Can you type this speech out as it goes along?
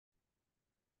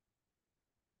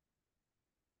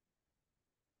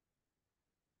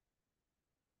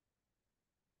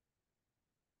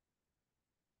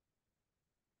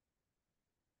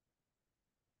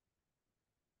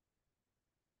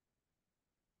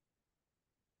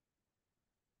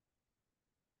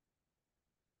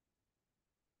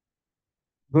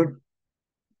Good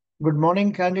good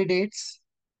morning, candidates.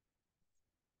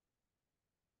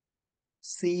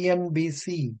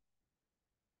 CNBC.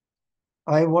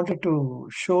 I wanted to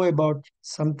show about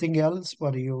something else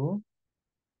for you.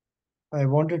 I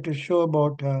wanted to show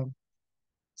about,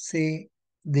 say,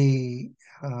 the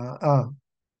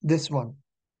this one.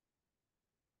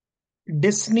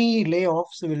 Disney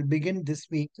layoffs will begin this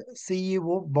week.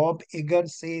 CEO Bob Iger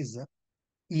says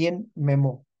in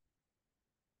memo.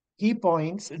 He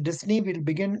points Disney will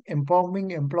begin informing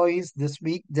employees this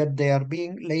week that they are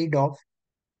being laid off.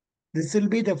 This will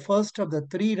be the first of the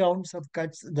three rounds of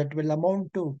cuts that will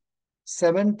amount to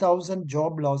 7,000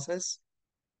 job losses.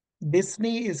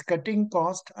 Disney is cutting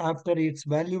cost after its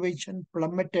valuation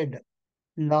plummeted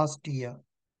last year.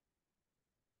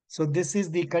 So this is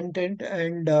the content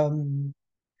and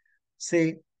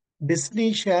say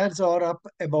Disney shares are up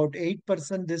about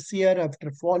 8% this year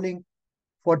after falling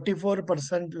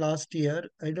 44% last year.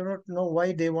 I do not know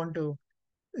why they want to.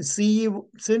 CEO,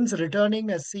 since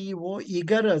returning as CEO,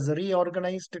 Eager has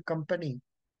reorganized the company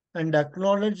and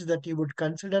acknowledged that he would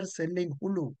consider selling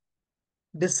Hulu.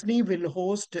 Disney will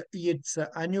host its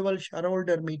annual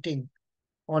shareholder meeting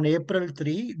on April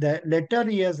 3. The letter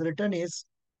he has written is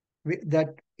that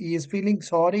he is feeling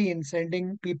sorry in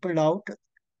sending people out.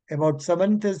 About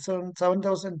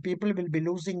 7,000 people will be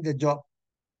losing the job.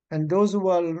 And those who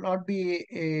will not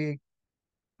be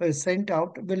sent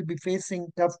out will be facing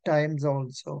tough times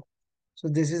also. So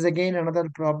this is again another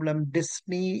problem.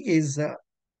 Disney is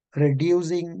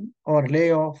reducing or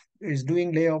layoff is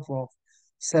doing layoff of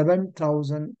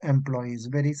 7,000 employees.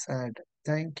 Very sad.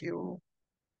 Thank you.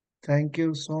 Thank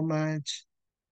you so much.